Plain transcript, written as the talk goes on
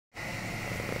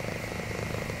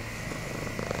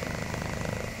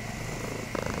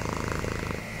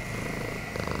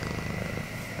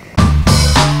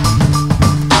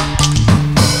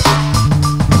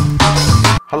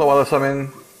alle sammen.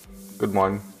 Good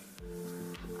morning.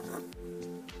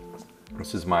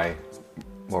 This is my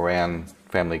Moran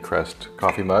Family Crest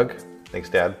coffee mug. Thanks,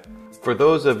 Dad. For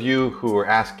those of you who are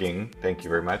asking, thank you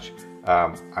very much.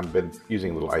 I've been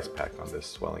using a little ice pack on this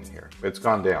swelling here. It's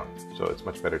gone down, so it's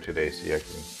much better today. See, I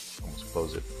can almost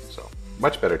close it. So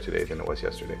much better today than it was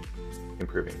yesterday.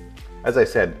 Improving. As I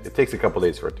said, it takes a couple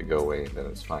days for it to go away, and then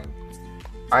it's fine.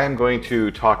 I am going to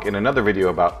talk in another video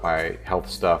about my health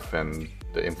stuff and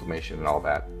the inflammation and all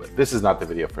that, but this is not the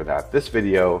video for that. This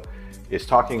video is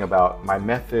talking about my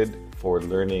method for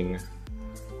learning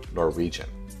Norwegian.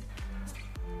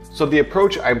 So the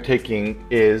approach I'm taking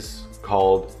is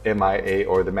called MIA,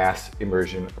 or the Mass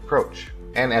Immersion approach.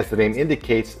 And as the name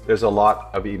indicates, there's a lot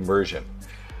of immersion.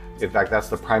 In fact, that's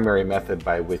the primary method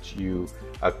by which you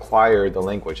acquire the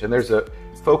language. And there's a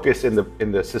focus in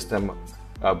the system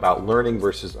about learning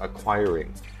versus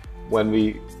acquiring. When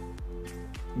we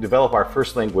develop our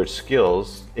first language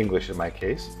skills, English in my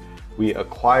case, we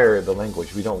acquire the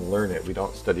language. We don't learn it. We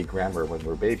don't study grammar when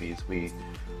we're babies. We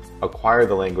acquire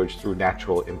the language through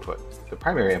natural input. The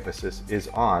primary emphasis is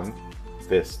on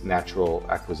this natural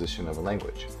acquisition of a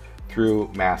language through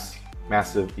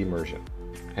massive immersion,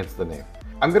 hence the name.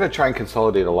 I'm going to try and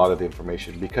consolidate a lot of the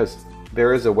information because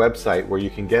there is a website where you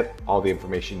can get all the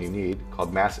information you need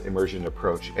called Mass Immersion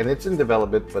Approach, and it's in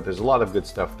development, but there's a lot of good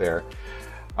stuff there.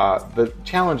 The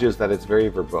challenge is that it's very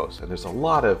verbose and there's a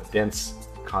lot of dense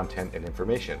content and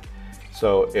information.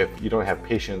 So if you don't have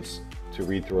patience to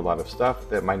read through a lot of stuff,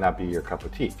 that might not be your cup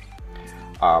of tea.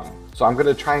 So I'm going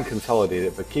to try and consolidate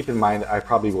it, but keep in mind I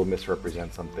probably will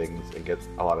misrepresent some things and get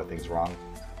a lot of things wrong.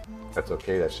 That's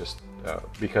okay. That's just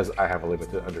because I have a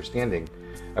limited understanding.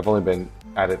 I've only been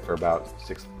at it for about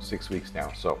six weeks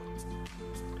now. So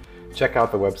check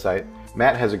out the website.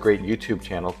 Matt has a great YouTube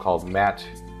channel called Matt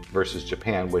versus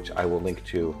Japan, which I will link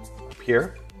to up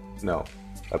here. No,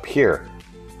 up here.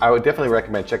 I would definitely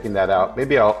recommend checking that out.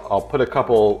 Maybe I'll put a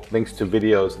couple links to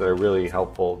videos that are really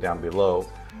helpful down below.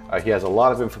 He has a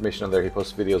lot of information on there. He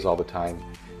posts videos all the time.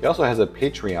 He also has a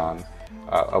Patreon,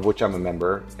 of which I'm a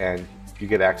member, and you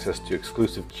get access to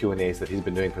exclusive Q&As that he's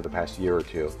been doing for the past year or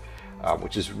two,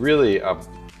 which is really a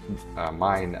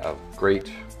mine of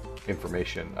great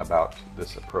information about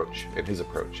this approach and his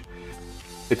approach.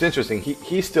 It's interesting,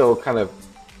 he still kind of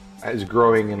is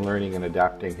growing and learning and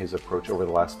adapting his approach over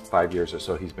the last 5 years or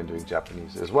so. He's been doing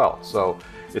Japanese as well. So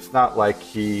it's not like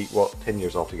 10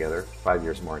 years altogether, 5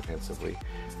 years more intensively.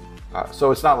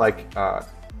 So it's not like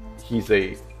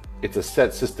it's a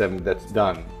set system that's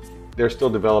done. They're still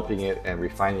developing it and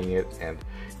refining it, and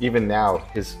even now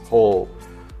his whole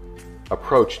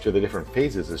approach to the different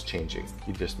phases is changing.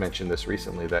 He just mentioned this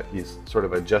recently, that he's sort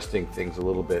of adjusting things a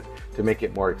little bit to make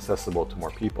it more accessible to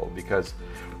more people, because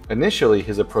initially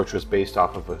his approach was based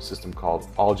off of a system called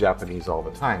All Japanese All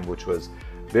the Time, which was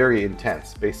very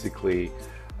intense, basically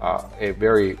a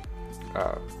very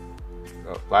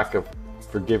lack of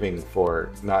forgiving for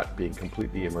not being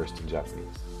completely immersed in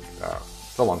Japanese.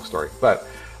 It's a long story, but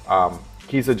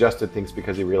he's adjusted things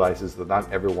because he realizes that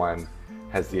not everyone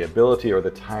has the ability or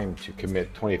the time to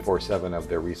commit 24/7 of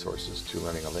their resources to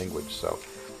learning a language.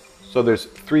 So there's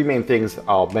three main things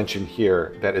I'll mention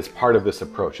here that is part of this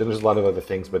approach. And there's a lot of other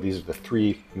things, but these are the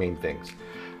three main things.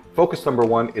 Focus number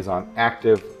one is on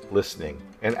active listening.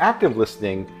 And active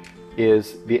listening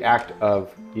is the act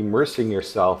of immersing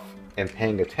yourself and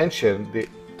paying attention. The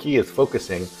key is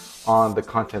focusing on the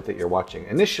content that you're watching.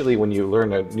 Initially, when you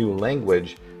learn a new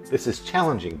language, this is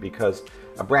challenging because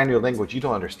a brand new language, you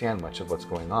don't understand much of what's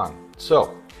going on.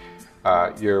 So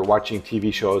you're watching TV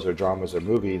shows or dramas or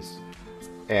movies,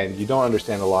 and you don't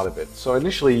understand a lot of it. So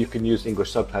initially you can use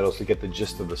English subtitles to get the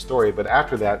gist of the story, but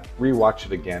after that, rewatch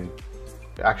it again.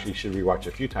 Actually, you should rewatch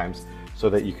a few times so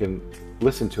that you can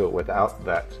listen to it without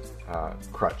that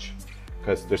crutch.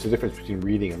 Because there's a difference between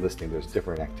reading and listening. There's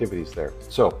different activities there.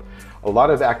 So a lot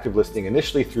of active listening,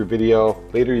 initially through video,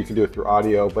 later you can do it through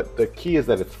audio, but the key is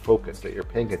that it's focused, that you're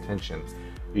paying attention.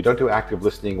 You don't do active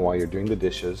listening while you're doing the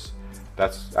dishes.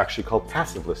 That's actually called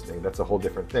passive listening. That's a whole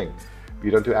different thing. You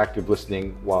don't do active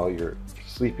listening while you're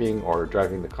sleeping or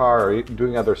driving the car or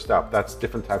doing other stuff. That's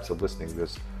different types of listening.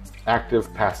 There's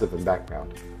active, passive, and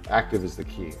background. Active is the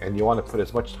key, and you want to put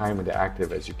as much time into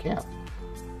active as you can.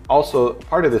 Also,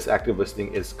 part of this active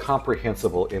listening is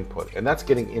comprehensible input, and that's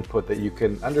getting input that you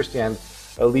can understand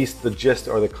at least the gist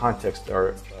or the context,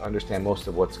 or understand most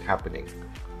of what's happening.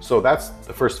 So that's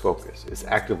the first focus, is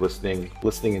active listening,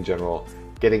 listening in general,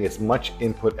 getting as much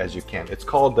input as you can. It's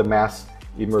called the Mass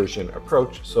Immersion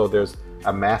approach, so there's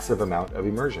a massive amount of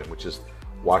immersion, which is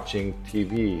watching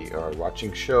TV or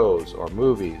watching shows or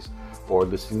movies or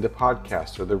listening to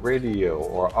podcasts or the radio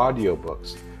or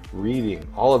audiobooks, reading.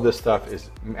 All of this stuff is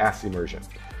mass immersion.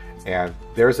 And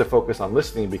there's a focus on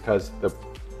listening because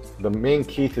the main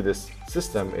key to this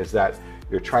system is that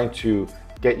you're trying to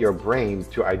get your brain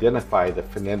to identify the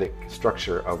phonetic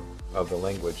structure of the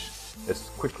language as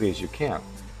quickly as you can.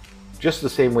 Just the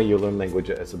same way you learn language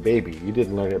as a baby. You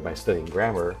didn't learn it by studying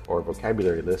grammar or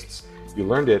vocabulary lists. You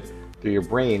learned it through your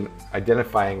brain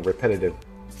identifying repetitive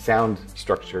sound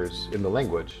structures in the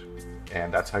language.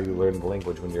 And that's how you learn the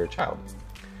language when you're a child.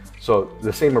 So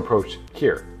the same approach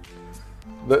here.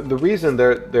 The reason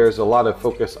there's a lot of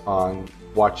focus on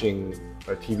watching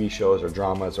TV shows or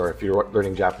dramas, or if you're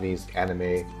learning Japanese,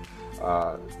 anime,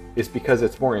 is because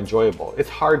it's more enjoyable. It's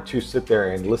hard to sit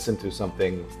there and listen to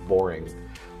something boring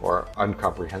or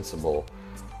incomprehensible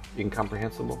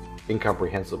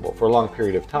for a long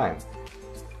period of time.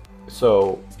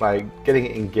 So by getting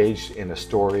engaged in a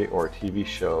story or a TV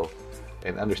show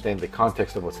and understanding the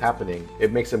context of what's happening,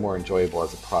 it makes it more enjoyable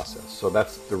as a process. So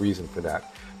that's the reason for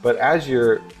that. But as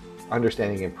your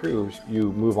understanding improves,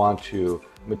 you move on to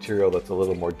material that's a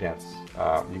little more dense.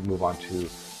 You move on to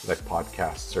like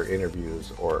podcasts or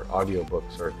interviews or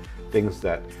audiobooks or things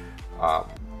that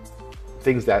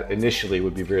initially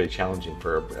would be very challenging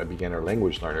for a beginner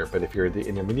language learner. But if you're at the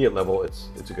intermediate level, it's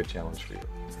a good challenge for you.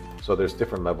 So there's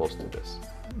different levels to this.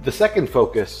 The second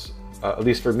focus, at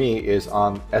least for me, is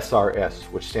on SRS,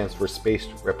 which stands for Spaced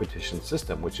Repetition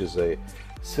System, which is a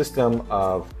system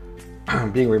of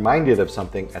being reminded of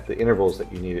something at the intervals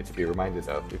that you need it to be reminded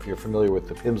of. If you're familiar with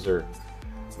the Pimsleur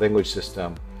language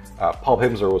system, Paul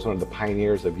Pimsleur was one of the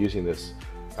pioneers of using this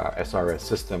SRS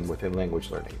system within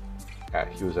language learning.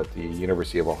 He was at the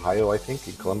University of Ohio, I think,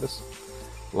 in Columbus,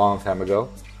 a long time ago.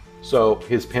 So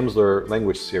his Pimsleur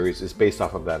language series is based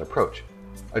off of that approach.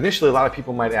 Initially, a lot of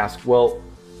people might ask, well,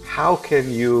 how can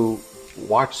you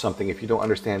watch something if you don't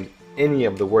understand any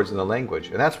of the words in the language?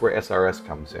 And that's where SRS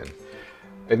comes in.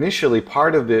 Initially,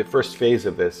 part of the first phase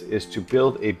of this is to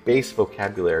build a base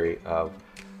vocabulary of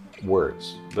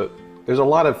words. There's a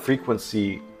lot of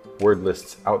frequency word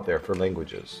lists out there for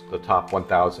languages, the top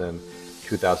 1,000,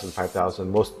 2,000, 5,000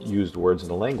 most used words in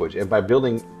the language. And by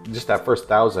building just that first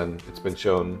 1,000, it's been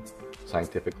shown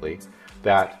scientifically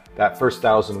that that first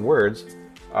 1,000 words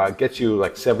gets you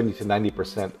like 70 to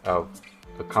 90% of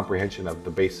the comprehension of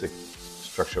the basic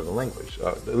structure of the language,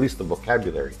 at least the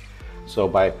vocabulary. So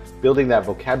by building that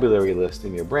vocabulary list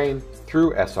in your brain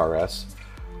through SRS,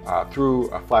 through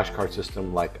a flashcard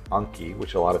system like Anki,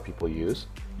 which a lot of people use,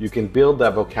 you can build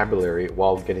that vocabulary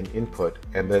while getting input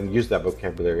and then use that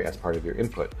vocabulary as part of your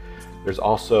input. There's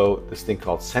also this thing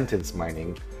called sentence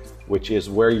mining, which is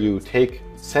where you take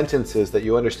sentences that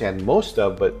you understand most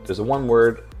of, but there's one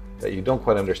word that you don't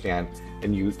quite understand,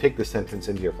 and you take the sentence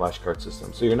into your flashcard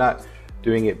system. So you're not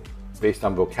doing it based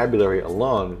on vocabulary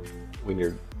alone when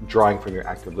you're drawing from your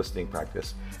active listening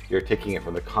practice. You're taking it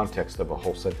from the context of a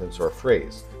whole sentence or a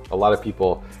phrase. A lot of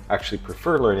people actually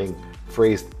prefer learning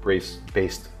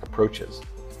phrase-based approaches.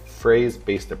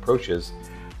 Phrase-based approaches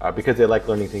because they like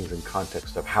learning things in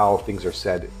context of how things are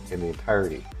said in the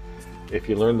entirety. If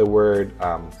you learn the word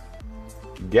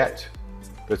get,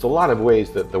 there's a lot of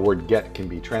ways that the word get can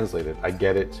be translated. I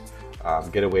get it,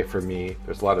 get away from me.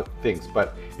 There's a lot of things.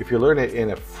 But if you learn it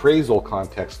in a phrasal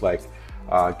context like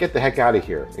get the heck out of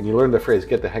here, and you learn the phrase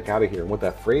get the heck out of here and what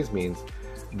that phrase means,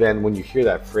 then when you hear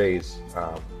that phrase,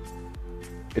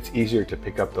 it's easier to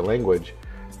pick up the language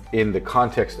in the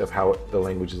context of how the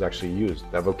language is actually used.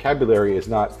 That vocabulary is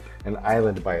not an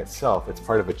island by itself. It's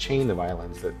part of a chain of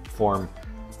islands that form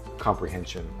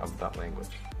comprehension of that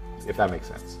language, if that makes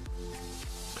sense.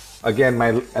 Again,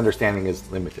 my understanding is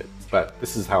limited, but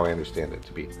this is how I understand it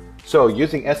to be. So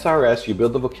using SRS, you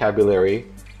build the vocabulary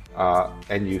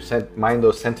and you mine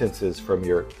those sentences from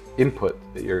your input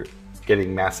that you're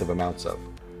getting massive amounts of.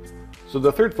 So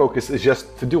the third focus is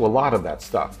just to do a lot of that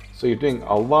stuff. So you're doing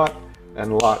a lot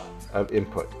and a lot of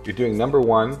input. You're doing number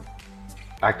one,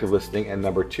 active listening, and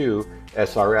number two,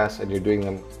 SRS, and you're doing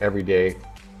them every day,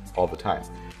 all the time,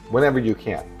 whenever you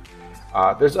can.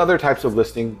 There's other types of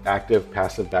listening, active,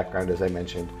 passive, background, as I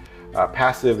mentioned.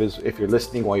 Passive is if you're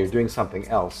listening while you're doing something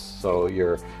else. So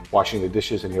you're washing the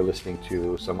dishes and you're listening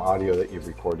to some audio that you've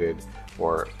recorded,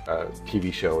 or a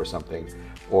TV show or something,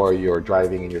 or you're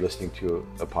driving and you're listening to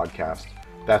a podcast.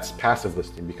 That's passive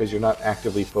listening because you're not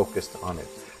actively focused on it.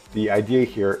 The idea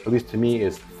here, at least to me,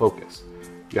 is focus.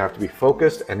 You have to be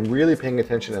focused and really paying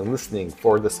attention and listening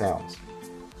for the sounds.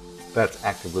 That's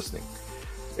active listening.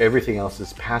 Everything else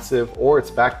is passive, or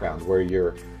it's background, where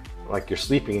you're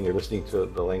sleeping and you're listening to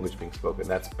the language being spoken.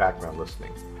 That's background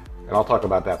listening. And I'll talk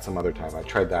about that some other time. I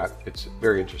tried that. It's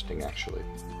very interesting, actually.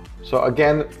 So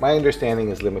again, my understanding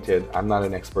is limited. I'm not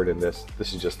an expert in this.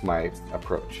 This is just my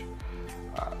approach.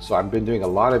 So I've been doing a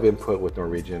lot of input with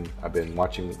Norwegian. I've been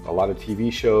watching a lot of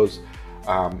TV shows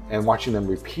and watching them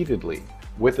repeatedly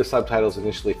with the subtitles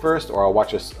initially first, or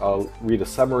I'll read a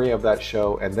summary of that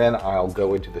show and then I'll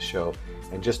go into the show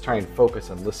and just try and focus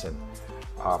and listen.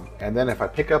 And then if I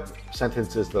pick up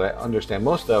sentences that I understand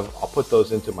most of, I'll put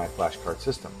those into my flashcard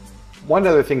system. One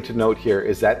other thing to note here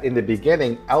is that in the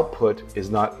beginning, output is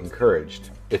not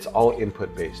encouraged. It's all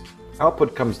input based.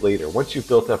 Output comes later. Once you've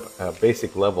built up a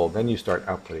basic level, then you start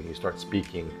outputting, you start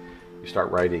speaking, you start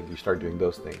writing, you start doing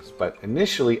those things. But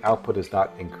initially, output is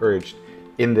not encouraged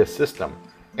in this system.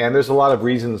 And there's a lot of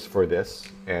reasons for this,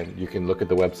 and you can look at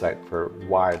the website for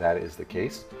why that is the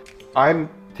case. I'm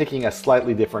taking a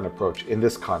slightly different approach in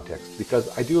this context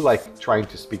because I do like trying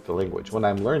to speak the language. When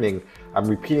I'm learning, I'm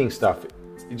repeating stuff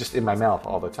just in my mouth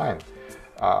all the time.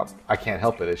 I can't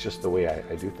help it. It's just the way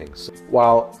I do things.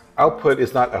 While output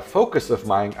is not a focus of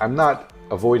mine, I'm not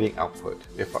avoiding output.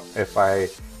 If I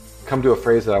come to a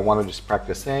phrase that I want to just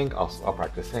practice saying, I'll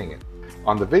practice saying it.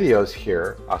 On the videos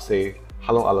here, I'll say,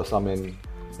 "Hallo alle sammen,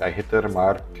 jeg heter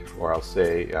Mark," or I'll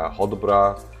say, "Ha det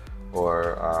bra,"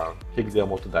 or "Hyggelig å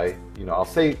møte deg." You know, I'll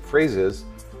say phrases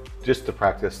just to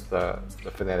practice the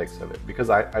phonetics of it because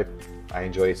I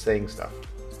enjoy saying stuff.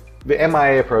 The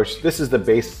MIA approach, this is the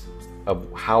base of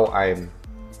how I'm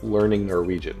learning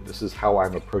Norwegian. This is how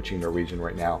I'm approaching Norwegian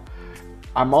right now.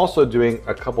 I'm also doing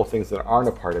a couple things that aren't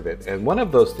a part of it, and one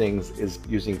of those things is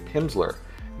using Pimsleur.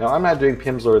 Now, I'm not doing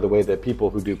Pimsleur the way that people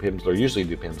who do Pimsleur usually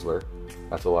do Pimsleur.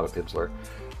 That's a lot of Pimsleur.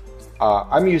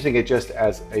 I'm using it just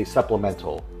as a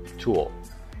supplemental tool.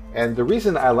 And the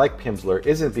reason I like Pimsleur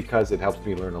isn't because it helps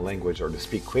me learn a language or to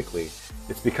speak quickly.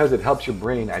 It's because it helps your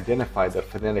brain identify the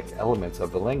phonetic elements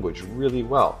of the language really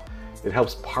well. It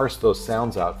helps parse those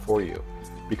sounds out for you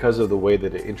because of the way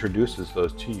that it introduces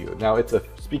those to you. Now, it's a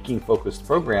speaking-focused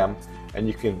program, and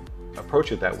you can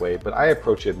approach it that way, but I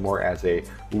approach it more as a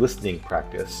listening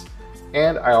practice.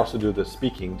 And I also do the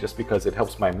speaking just because it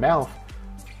helps my mouth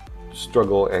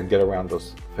struggle and get around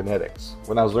those phonetics.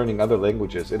 When I was learning other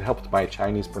languages, it helped my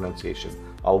Chinese pronunciation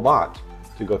a lot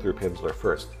to go through Pimsleur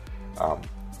first.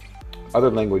 Other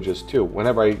languages too.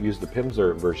 Whenever I use the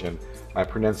Pimsleur version, my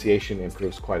pronunciation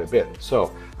improves quite a bit.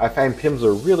 So I find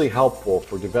Pimsleur really helpful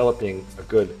for developing a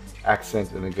good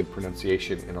accent and a good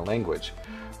pronunciation in a language,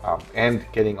 and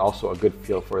getting also a good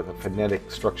feel for the phonetic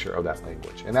structure of that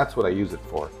language. And that's what I use it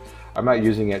for. I'm not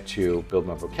using it to build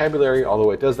my vocabulary,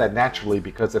 although it does that naturally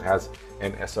because it has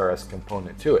an SRS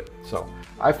component to it. So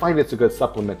I find it's a good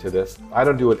supplement to this. I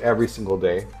don't do it every single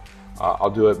day.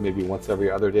 I'll do it maybe once every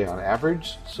other day on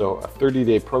average. So a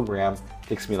 30-day program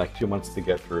takes me like 2 months to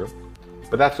get through.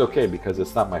 But that's okay because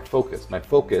it's not my focus. My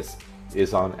focus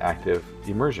is on active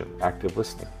immersion, active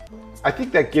listening. I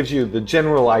think that gives you the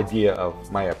general idea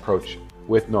of my approach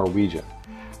with Norwegian.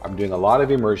 I'm doing a lot of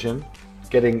immersion,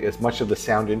 getting as much of the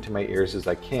sound into my ears as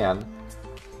I can.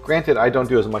 Granted, I don't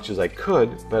do as much as I could,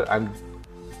 but I'm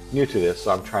new to this,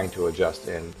 so I'm trying to adjust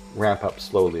and ramp up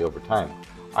slowly over time.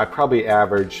 I probably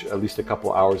average at least a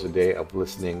couple hours a day of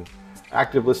listening.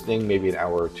 Active listening, maybe an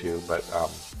hour or two, but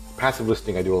passive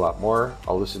listening I do a lot more.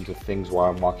 I'll listen to things while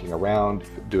I'm walking around,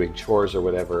 doing chores or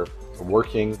whatever,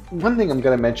 working. One thing I'm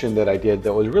going to mention that I did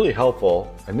that was really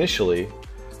helpful initially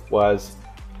was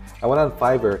I went on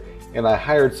Fiverr and I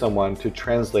hired someone to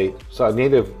translate, so a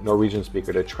native Norwegian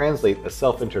speaker, to translate a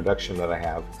self-introduction that I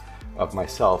have of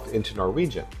myself into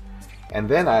Norwegian. And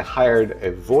then I hired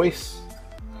a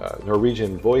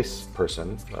Norwegian voice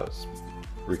person,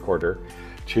 recorder,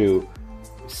 to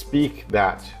speak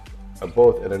that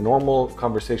both at a normal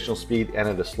conversational speed and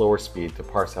at a slower speed to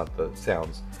parse out the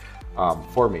sounds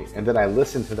for me. And then I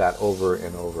listened to that over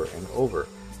and over and over,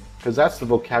 because that's the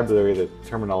vocabulary, the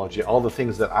terminology, all the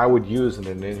things that I would use in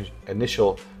an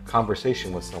initial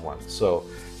conversation with someone. So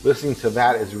listening to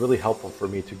that is really helpful for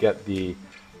me to get the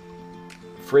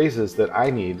phrases that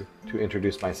I need to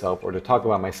introduce myself or to talk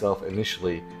about myself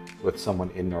initially with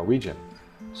someone in Norwegian.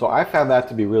 So I found that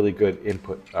to be really good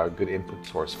input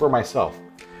source for myself.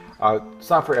 It's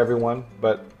not for everyone,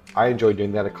 but I enjoy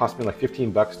doing that. It cost me like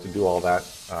 15 bucks to do all that,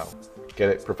 get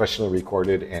it professionally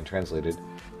recorded and translated.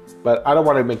 But I don't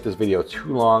want to make this video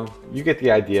too long. You get the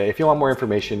idea. If you want more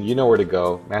information, you know where to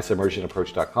go,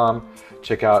 massimmersionapproach.com.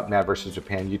 Check out Matt vs.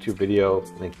 Japan YouTube video,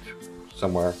 linked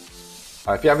somewhere.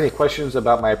 If you have any questions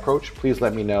about my approach, please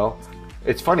let me know.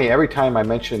 It's funny, every time I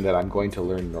mention that I'm going to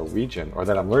learn Norwegian or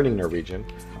that I'm learning Norwegian,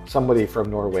 somebody from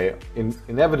Norway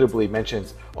inevitably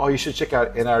mentions, oh, you should check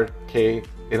out NRK.no.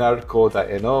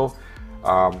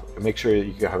 Make sure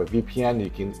you can have a VPN, you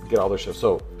can get all their shows.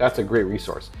 So that's a great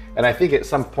resource. And I think at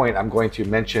some point I'm going to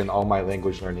mention all my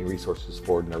language learning resources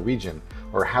for Norwegian,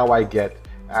 or how I get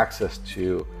access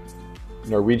to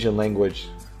Norwegian language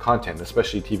content,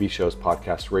 especially TV shows,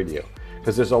 podcasts, radio,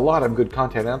 because there's a lot of good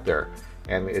content out there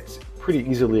and it's pretty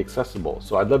easily accessible.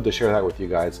 So I'd love to share that with you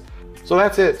guys. So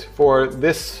that's it for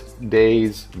this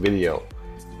day's video.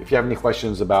 If you have any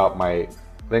questions about my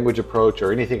language approach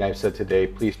or anything I've said today,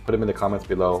 please put them in the comments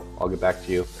below. I'll get back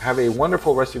to you. Have a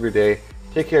wonderful rest of your day.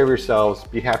 Take care of yourselves.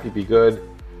 Be happy, be good.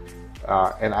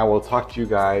 And I will talk to you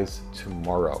guys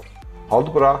tomorrow. Ha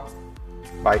det bra.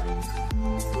 Bye.